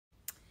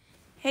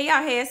Hey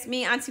y'all, hey, it's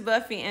me, Auntie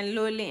Buffy, and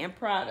Lily and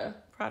Prada.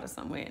 Prada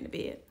somewhere in the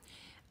bed.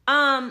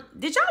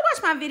 Did y'all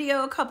watch my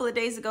video a couple of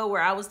days ago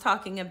where I was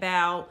talking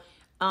about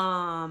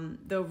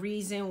the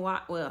reason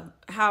why, well,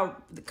 how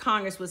the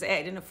Congress was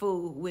acting a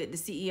fool with the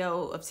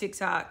CEO of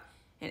TikTok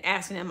and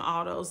asking him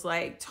all those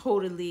like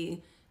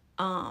totally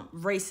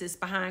racist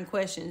behind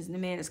questions. And the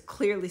man is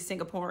clearly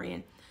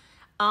Singaporean.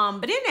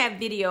 But in that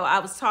video, I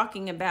was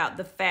talking about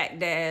the fact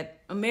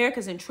that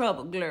America's in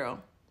trouble, girl.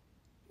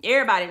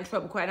 Everybody in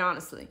trouble, quite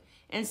honestly.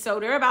 And so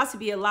there are about to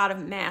be a lot of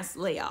mass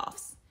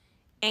layoffs.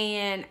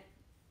 And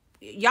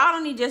y'all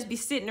don't need to just be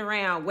sitting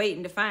around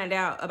waiting to find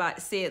out about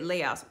the said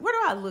layoffs. Where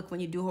do I look when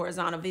you do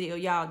horizontal video,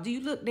 y'all? Do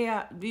you look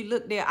there? Do you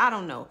look there? I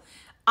don't know.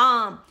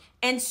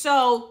 And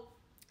so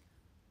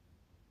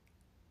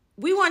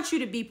we want you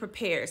to be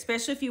prepared,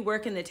 especially if you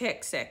work in the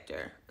tech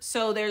sector.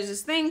 So there's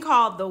this thing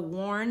called the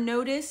WARN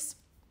notice.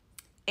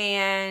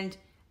 And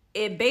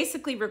it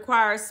basically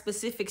requires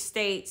specific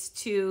states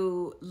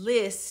to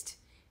list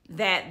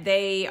that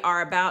they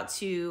are about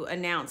to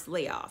announce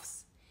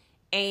layoffs.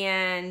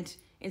 And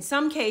in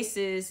some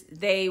cases,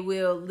 they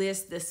will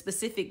list the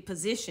specific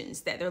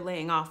positions that they're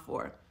laying off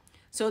for.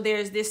 So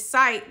there's this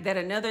site that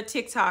another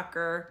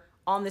TikToker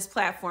on this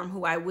platform,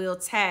 who I will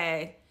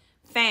tag,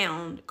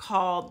 found,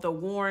 called the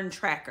WARN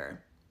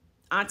Tracker.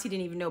 Auntie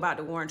didn't even know about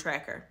the WARN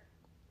Tracker.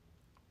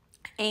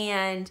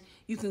 And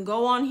you can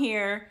go on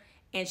here,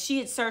 and she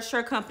had searched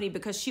her company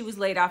because she was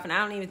laid off, and I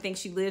don't even think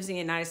she lives in the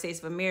United States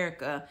of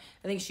America.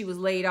 I think she was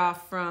laid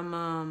off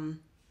from,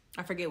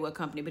 I forget what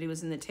company, but it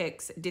was in the tech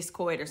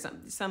Discord or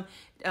something, some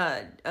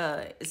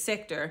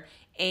sector.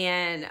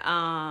 And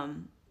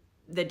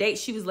the date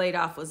she was laid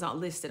off was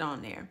listed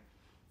on there.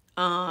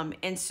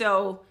 And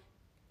so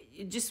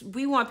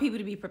we want people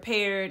to be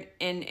prepared,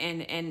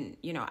 and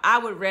you know, I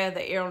would rather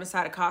err on the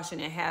side of caution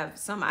and have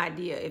some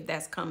idea if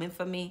that's coming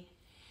for me.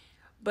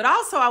 But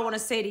also I want to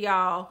say to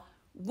y'all,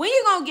 when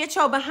you gonna get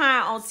your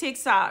behind on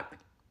TikTok,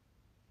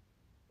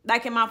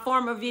 like in my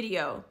former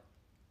video,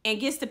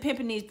 and gets to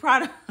pimping these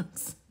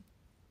products?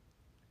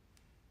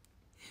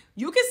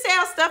 You can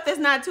sell stuff that's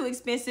not too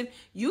expensive.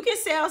 You can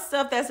sell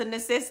stuff that's a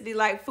necessity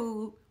like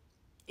food.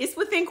 It's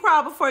within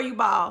crawl before you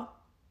ball.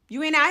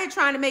 You ain't out here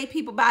trying to make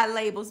people buy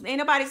labels. Ain't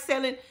nobody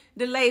selling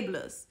the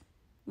labelers.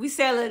 We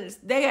selling,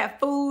 they have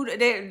food,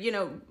 they, you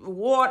know,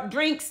 water,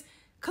 drinks,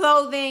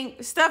 clothing,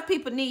 stuff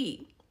people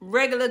need.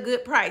 Regular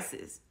good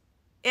prices.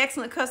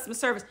 Excellent customer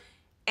service.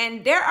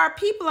 And there are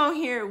people on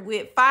here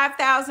with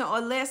 5,000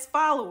 or less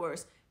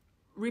followers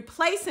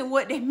replacing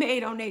what they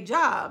made on their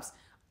jobs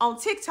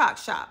on TikTok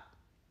Shop.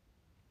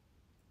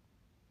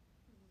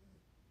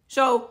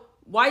 So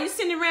while you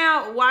sitting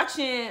around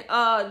watching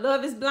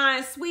Love is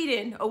Blind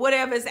Sweden or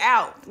whatever is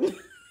out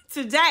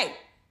today,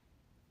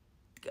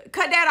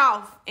 cut that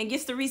off and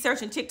get to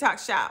researching TikTok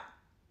Shop.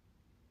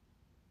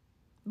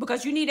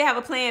 Because you need to have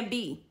a plan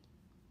B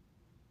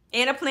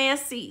and a plan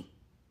C.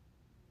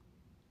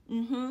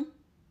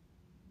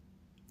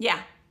 Yeah,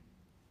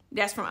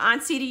 that's from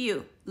Auntie to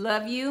you.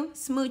 Love you,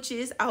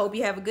 smooches. I hope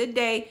you have a good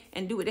day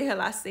and do what the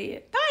hell I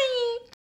said.